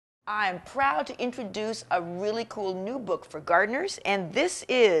I'm proud to introduce a really cool new book for gardeners, and this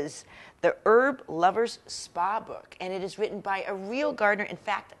is the Herb Lover's Spa book, and it is written by a real gardener, in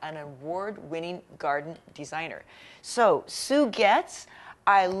fact, an award-winning garden designer. So, Sue Goetz,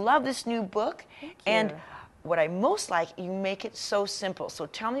 I love this new book, and what I most like, you make it so simple. So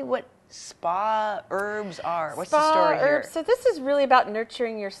tell me what spa herbs are. What's the story here? So this is really about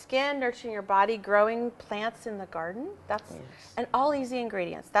nurturing your skin, nurturing your body, growing plants in the garden. That's and all easy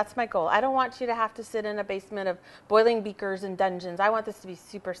ingredients. That's my goal. I don't want you to have to sit in a basement of boiling beakers and dungeons. I want this to be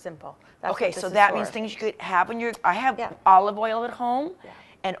super simple. That's okay, so that means things you could have in your. I have olive oil at home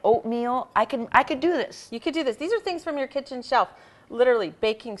and oatmeal. I could do this. You could do this. These are things from your kitchen shelf. Literally,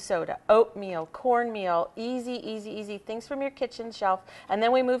 baking soda, oatmeal, cornmeal, easy things from your kitchen shelf. And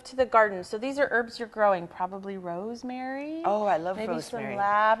then we move to the garden. So these are herbs you're growing, probably rosemary. Oh, I love maybe rosemary. Maybe some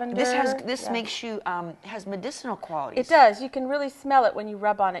lavender. This makes you, has medicinal qualities. It does. You can really smell it when you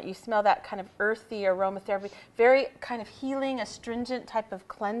rub on it. You smell that kind of earthy aromatherapy, very kind of healing, astringent type of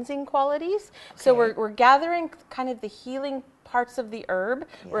cleansing qualities. Okay. So we're gathering kind of the healing parts of the herb.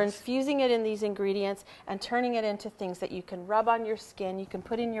 We're infusing it in these ingredients and turning it into things that you can rub on your skin, you can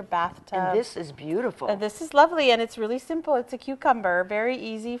put in your bathtub. And this is beautiful. And this is lovely, and it's really simple. It's a cucumber, very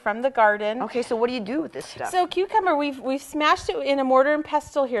easy from the garden. Okay, so what do you do with this stuff? So cucumber, we've smashed it in a mortar and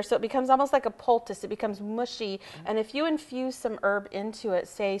pestle here, so it becomes almost like a poultice. It becomes mushy, and if you infuse some herb into it,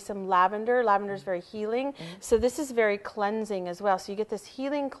 say some lavender, lavender is very healing, so this is very cleansing as well. So you get this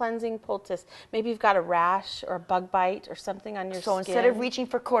healing, cleansing poultice. Maybe you've got a rash or a bug bite or something on your so skin. Instead of reaching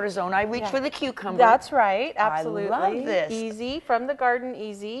for cortisone, I reach for the cucumber. That's right, absolutely. I love this. Easy, from the garden,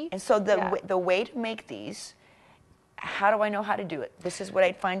 easy. And so the way to make these, how do I know how to do it? This is what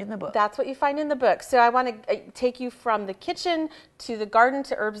I'd find in the book. That's what you find in the book. So I want to take you from the kitchen to the garden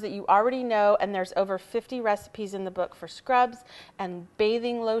to herbs that you already know, and there's over 50 recipes in the book for scrubs and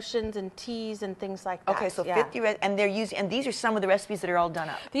bathing lotions and teas and things like that. Okay, so 50 and they're using, and these are some of the recipes that are all done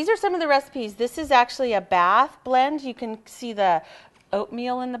up. These are some of the recipes. This is actually a bath blend. You can see the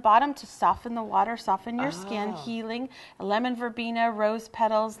oatmeal in the bottom to soften the water, soften your skin, healing, lemon verbena, rose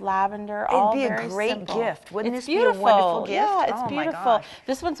petals, lavender, all very simple. It'd be a great gift. Wouldn't this beautiful. be a wonderful gift? Yeah, it's beautiful. My gosh.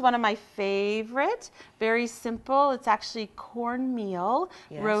 This one's one of my favorite. Very simple. It's actually cornmeal,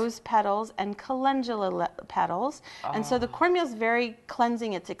 rose petals, and calendula petals. And so the cornmeal is very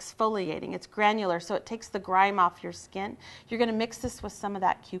cleansing. It's exfoliating. It's granular, so it takes the grime off your skin. You're going to mix this with some of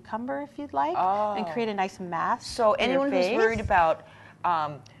that cucumber if you'd like, and create a nice mask. So anyone who's worried about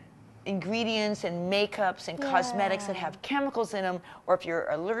ingredients and makeups and cosmetics that have chemicals in them, or if you're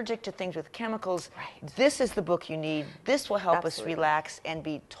allergic to things with chemicals, this is the book you need. This will help us relax and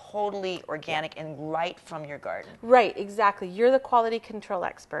be totally organic and right from your garden. Right, exactly. You're the quality control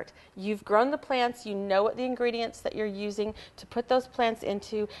expert. You've grown the plants, you know what the ingredients that you're using to put those plants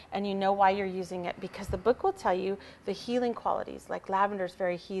into, and you know why you're using it, because the book will tell you the healing qualities, like lavender is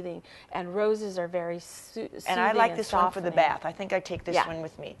very healing, and roses are very soothing. And I like this one for the bath. I think I take this one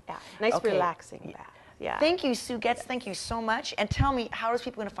with me. Yeah. Nice relaxing bath. Yeah. Thank you, Sue Goetz. Thank you so much. And tell me, how is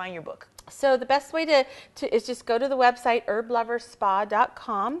people going to find your book? So the best way to is just go to the website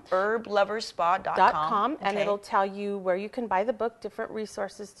herbloverspa.com. Herbloverspa.com. And it'll tell you where you can buy the book, different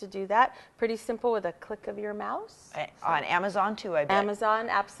resources to do that. Pretty simple with a click of your mouse. On Amazon too, I bet. Amazon,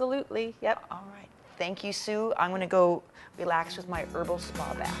 absolutely. Yep. All right. Thank you, Sue. I'm going to go relax with my herbal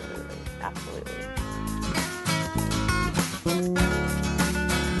spa bath. Absolutely.